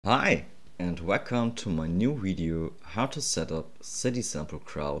Hi and welcome to my new video how to set up city sample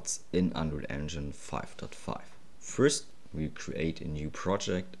crowds in Unreal Engine 5.5. First we create a new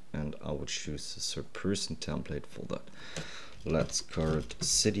project and I will choose a third person template for that. Let's call it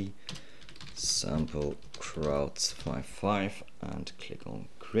city sample crowds 5.5 and click on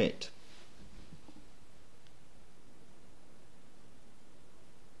create.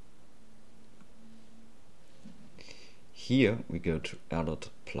 Here we go to Added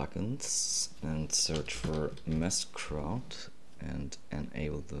Plugins and search for Mass Crowd and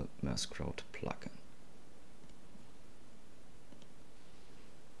enable the Mass Crowd plugin.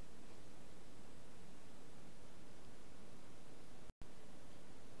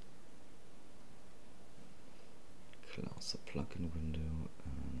 Close the plugin window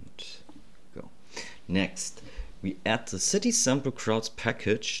and go. Next, we add the City Sample Crowds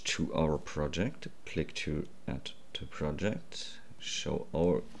package to our project. Click to add to project, show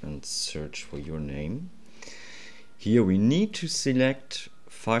all and search for your name. Here we need to select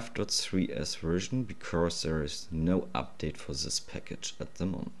 5.3 as version because there is no update for this package at the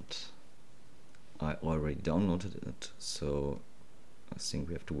moment. I already downloaded it, so I think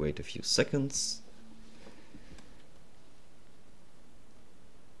we have to wait a few seconds.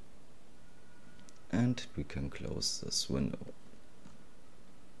 And we can close this window.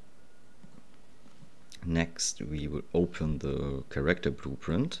 Next, we will open the character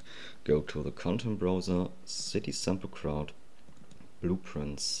blueprint, go to the content browser, City Sample Crowd,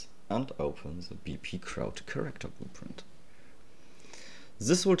 Blueprints, and open the BP Crowd character blueprint.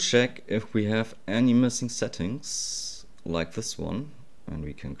 This will check if we have any missing settings, like this one, and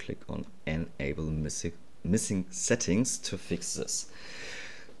we can click on Enable Missing Settings to fix this.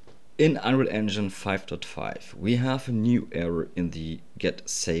 In Unreal Engine 5.5 we have a new error in the get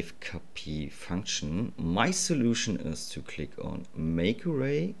save copy function. My solution is to click on make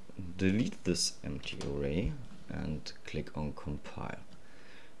array, delete this empty array and click on compile.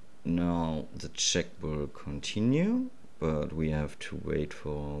 Now the check will continue, but we have to wait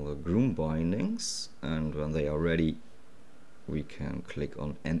for the groom bindings, and when they are ready we can click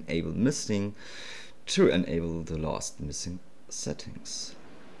on enable missing to enable the last missing settings.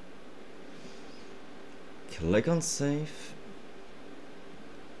 Click on save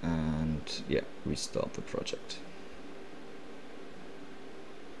and restart the project.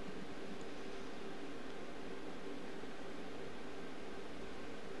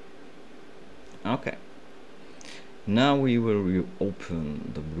 Okay, now we will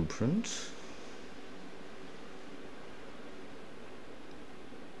reopen the blueprint.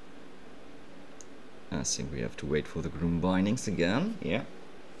 I think we have to wait for the groom bindings again.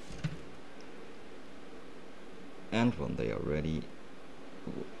 And when they are ready,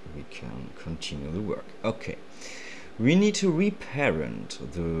 we can continue the work. Okay, we need to reparent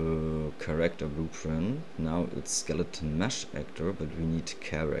the character blueprint. Now it's skeleton mesh actor, but we need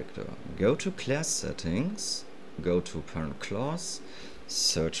character. Go to class settings, go to parent class,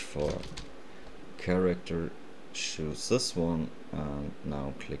 search for character, choose this one, and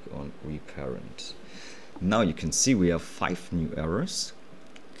now click on reparent. Now you can see we have 5 new errors.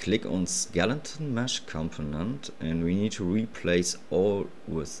 Click on skeleton mesh component and we need to replace all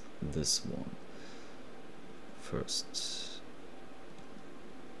with this one first.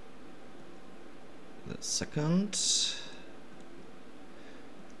 The second,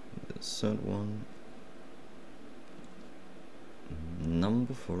 the third one,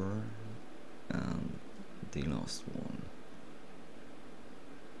 number 4, and the last one.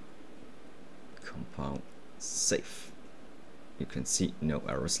 Compile, save. You can see no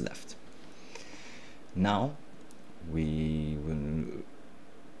errors left. Now we will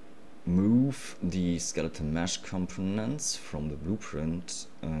move the skeleton mesh components from the blueprint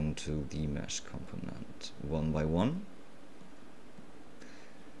into the mesh component one by one.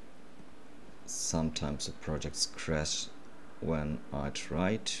 Sometimes the projects crash when I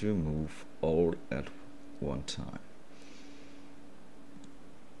try to move all at one time.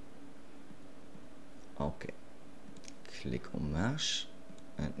 Okay. Click on mesh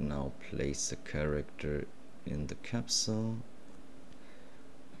and now place the character in the capsule,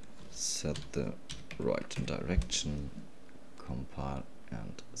 set the right direction, compile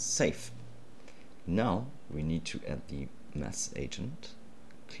and save. Now we need to add the mass agent.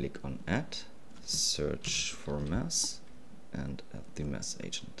 Click on add, search for mass and add the mass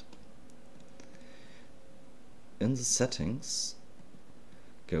agent. In the settings,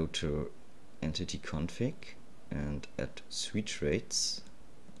 go to entity config and add 3 traits.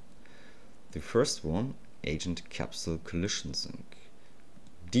 The first one, agent capsule collision sync.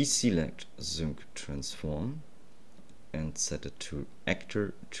 Deselect sync transform and set it to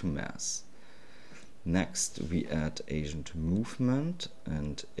actor to mass. Next, we add agent movement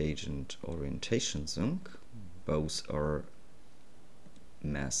and agent orientation sync. Both are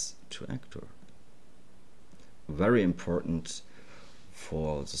mass to actor. Very important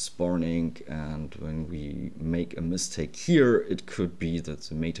for the spawning, and when we make a mistake here, it could be that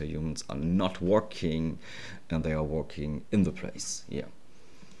the metahumans are not working and they are working in the place. Yeah.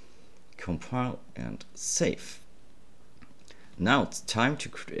 Compile and save. Now it's time to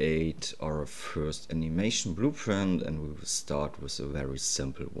create our first animation blueprint, and we will start with a very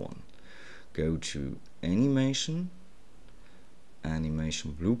simple one. Go to Animation,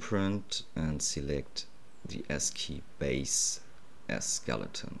 Animation Blueprint, and select the S key base as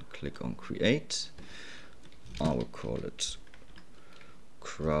skeleton. Click on Create. I will call it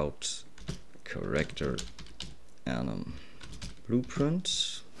Crowd Character Anim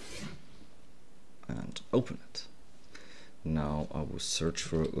Blueprint and open it. Now I will search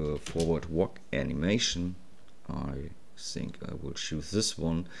for a forward walk animation. I think I will choose this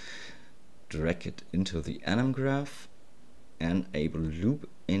one, drag it into the anim graph, enable loop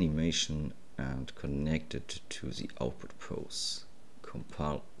animation and connect it to the output pose.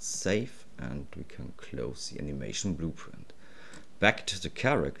 Compile, save, and we can close the animation blueprint. Back to the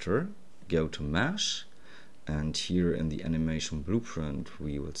character, go to Mesh, and here in the animation blueprint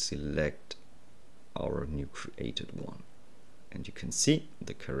we will select our new created one. And you can see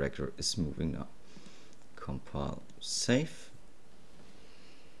the character is moving now. Compile, save.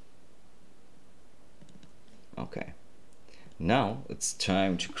 Okay. Now it's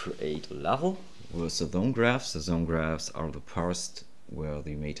time to create a level with the zone graphs. The zone graphs are the parts where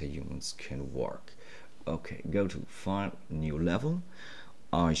the metahumans can work. Okay, go to File, New Level.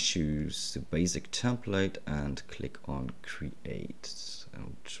 I choose the basic template and click on Create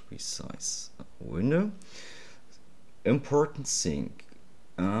and resize a window. Important thing,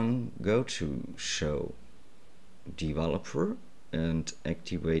 go to Show Developer and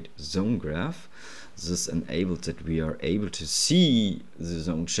activate Zone Graph. This enables that we are able to see the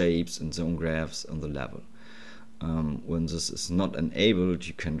zone shapes and zone graphs on the level. When this is not enabled,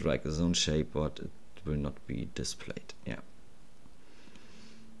 you can drag the zone shape, but it will not be displayed. Yeah.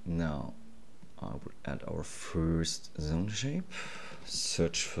 Now I will add our first zone shape.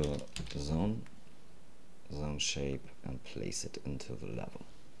 Search for zone shape and place it into the level.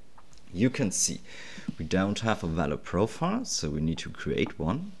 You can see we don't have a valid profile, so we need to create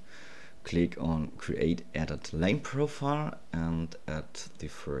one. Click on Create Edit Lane Profile and add the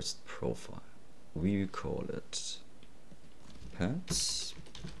first profile. We call it Pets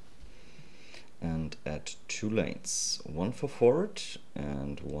and add 2 lanes, one for forward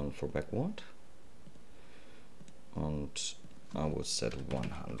and one for backward, and I will set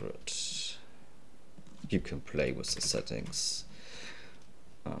 100. You can play with the settings.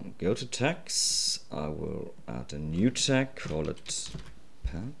 Go to tags. I will add a new tag, call it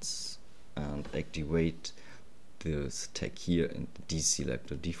pets, and activate this tag here and deselect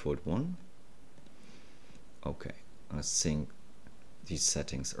the default one. Okay, I think these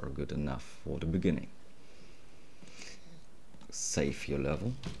settings are good enough for the beginning. Save your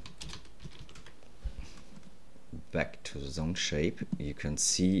level. Back to the zone shape. You can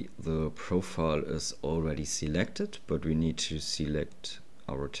see the profile is already selected, but we need to select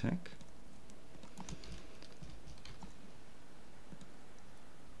our tag.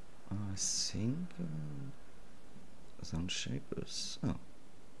 I think zone shape is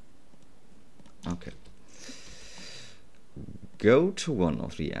okay. Go to one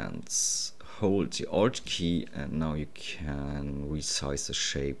of the ends, hold the Alt key, and now you can resize the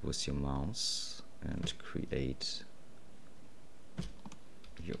shape with your mouse and create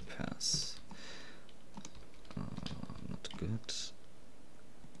your path. Not good.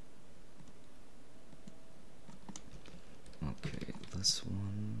 Okay, this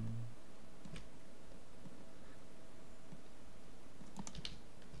one.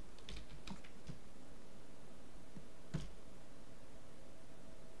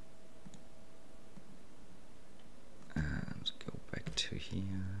 And go back to here.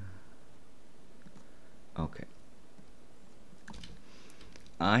 Okay.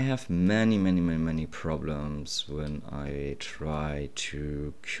 I have many problems when I try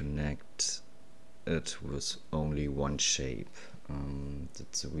to connect it with only one shape.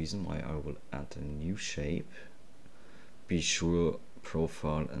 That's the reason why I will add a new shape. Be sure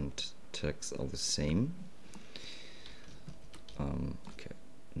profile and text are the same. Okay,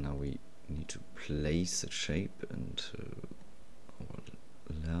 now we need to place the shape into our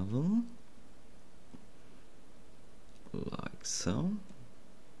level, like so.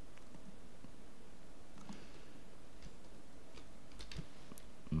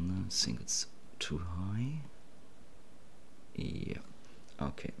 think it's too high. Yeah.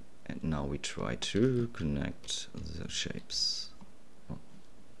 Okay. And now we try to connect the shapes. Oh.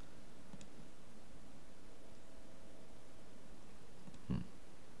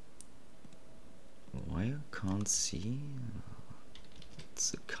 Why I can't see?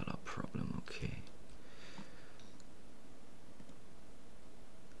 It's a color problem. Okay.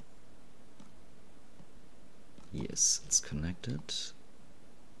 Yes, it's connected.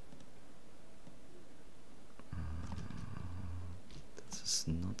 This is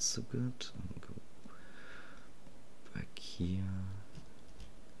not so good. I'll go back here.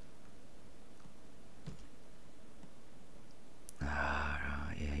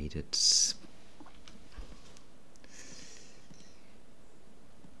 I hate it.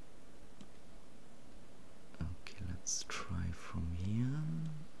 Okay, let's try from here.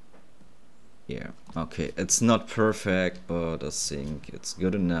 Yeah, okay, it's not perfect, but I think it's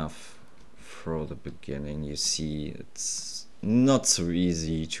good enough for the beginning. You see, it's not so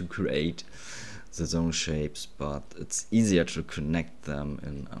easy to create the zone shapes, but it's easier to connect them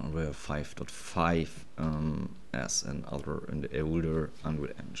in Unreal 5.5 as in the older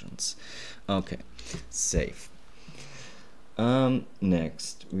Unreal engines. Okay, save.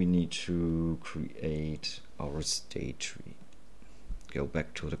 Next, we need to create our state tree. Go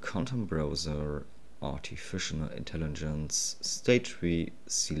back to the content browser, artificial intelligence, state tree,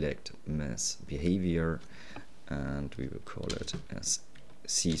 select mass behavior, and we will call it as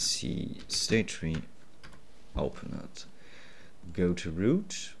CC state tree. Open it. Go to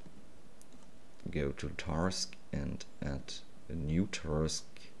root, go to task, and add a new task.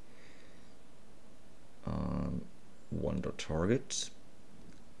 One.target.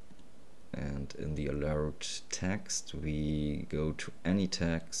 And in the alert text we go to any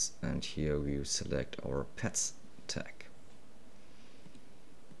text, and here we select our pets tag.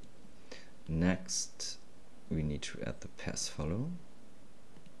 Next we need to add the pass follow,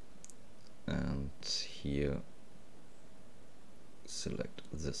 and here select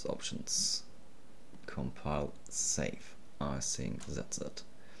these options. Compile, save. I think that's it.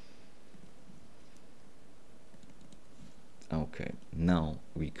 Okay, now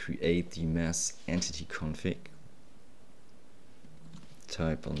we create the mass entity config.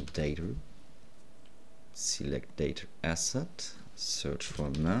 Type on data, select data asset, search for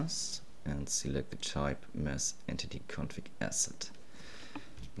mass, and select the type mass entity config asset.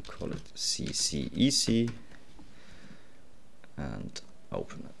 We'll call it CCEC and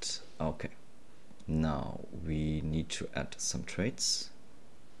open it. Okay, now we need to add some traits.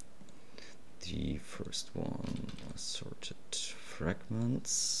 The first one was sorted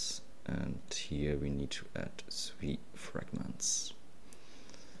fragments, and here we need to add 3 fragments.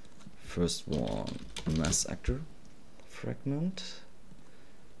 First one, mass actor fragment,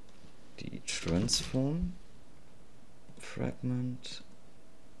 the transform fragment,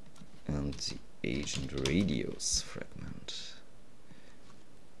 and the agent radius fragment.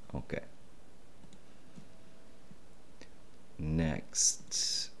 Okay.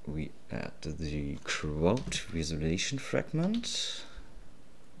 Next we add the crowd visualization fragment,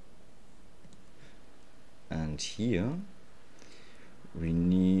 and here we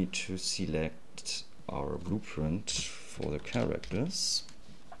need to select our blueprint for the characters.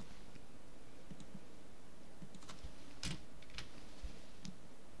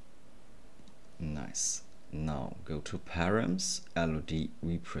 Nice. Now go to params, LOD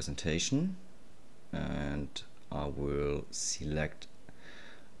representation, and I will select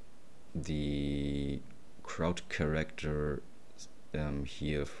the crowd character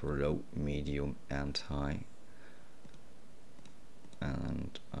here for low, medium and high,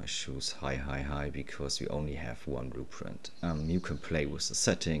 and I choose high because we only have one blueprint. You can play with the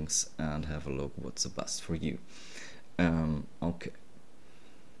settings and have a look what's the best for you. Okay,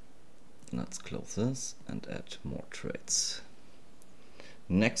 let's close this and add more traits.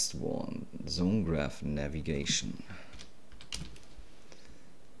 Next one, zone graph navigation.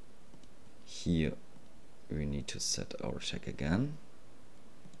 Here we need to set our tag again.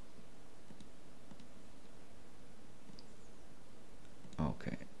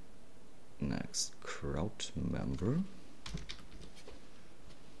 Okay, next crowd member.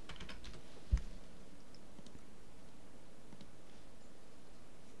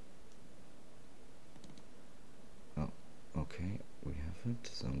 Oh, okay, we have it.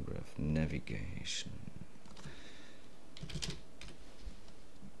 Zone graph navigation.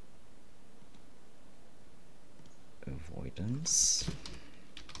 Avoidance.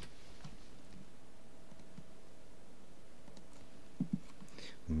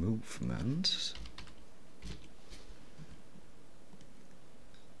 Movement.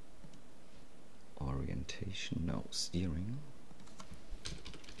 orientation, no, steering.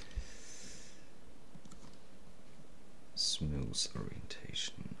 Smooth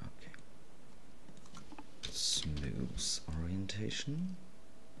orientation, okay. Smooth orientation.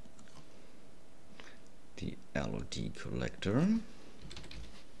 The LOD collector.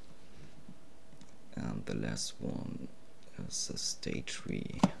 And the last one is the state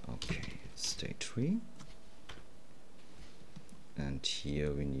tree. Okay, state tree. And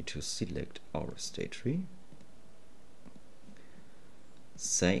here we need to select our state tree.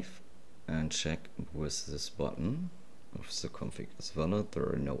 Save and check with this button if the config is valid. There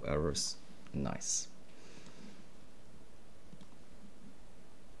are no errors. Nice.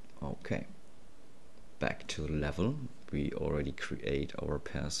 Okay. Back to the level. We already create our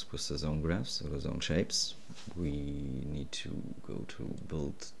paths with the zone graphs or the zone shapes. We need to go to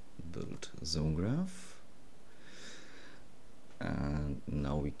build zone graph. And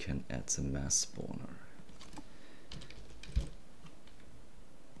now we can add the mass spawner.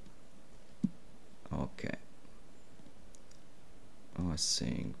 Okay. I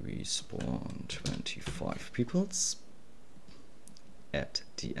think we spawn 25 peoples. Add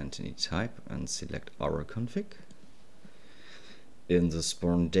the entity type and select our config. In the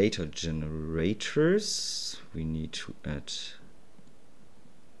spawn data generators, we need to add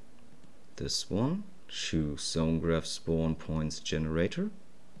this one. Choose zone graph spawn points generator.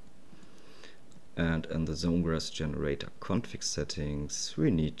 And in the zone graph generator config settings,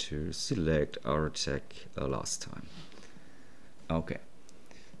 we need to select our tag last time. Okay,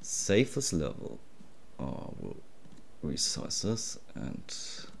 save this level. We'll resize this and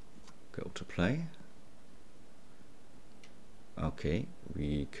go to play. Okay,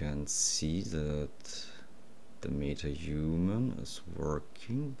 we can see that the MetaHuman is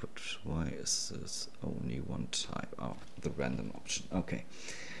working, but why is this only one type? Oh, the random option. Okay,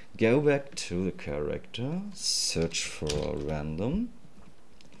 go back to the character, search for a random.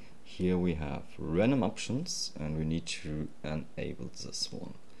 Here we have random options and we need to enable this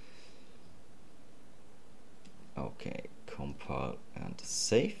one. Okay, compile and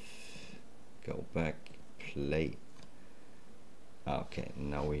save. Go back, play. Okay,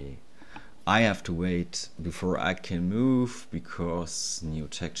 now I have to wait before I can move because new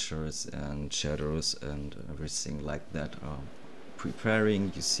textures and shadows and everything like that are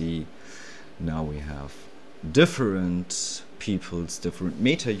preparing. You see, now we have different peoples, different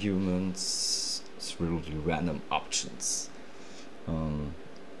metahumans through the random options.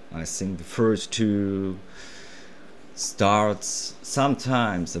 I think the first two starts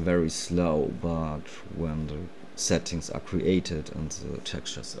sometimes very slow, but when the settings are created and the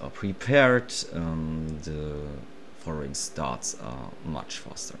textures are prepared, the following starts are much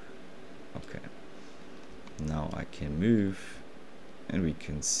faster. Okay, now I can move and we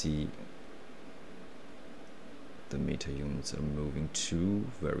can see the metahumans are moving too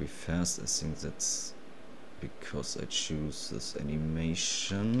very fast. I think that's because I choose this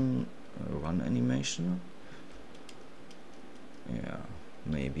animation, run animation. Yeah,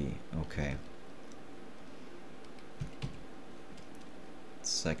 maybe. Okay.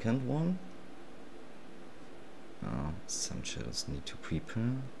 Second one. Some shadows need to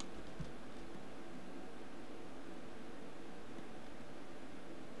prepare.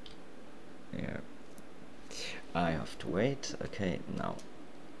 Yeah. I have to wait. Okay, now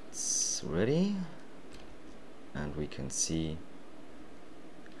it's ready. And we can see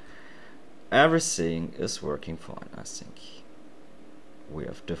everything is working fine, I think. We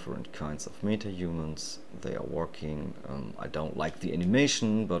have different kinds of metahumans. They are working. I don't like the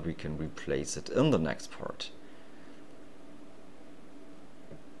animation, but we can replace it in the next part.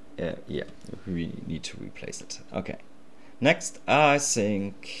 Yeah, we need to replace it. Okay. Next, I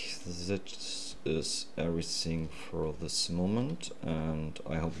think that is everything for this moment, and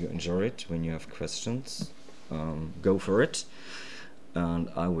I hope you enjoy it. When you have questions, go for it. And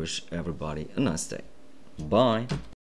I wish everybody a nice day. Bye.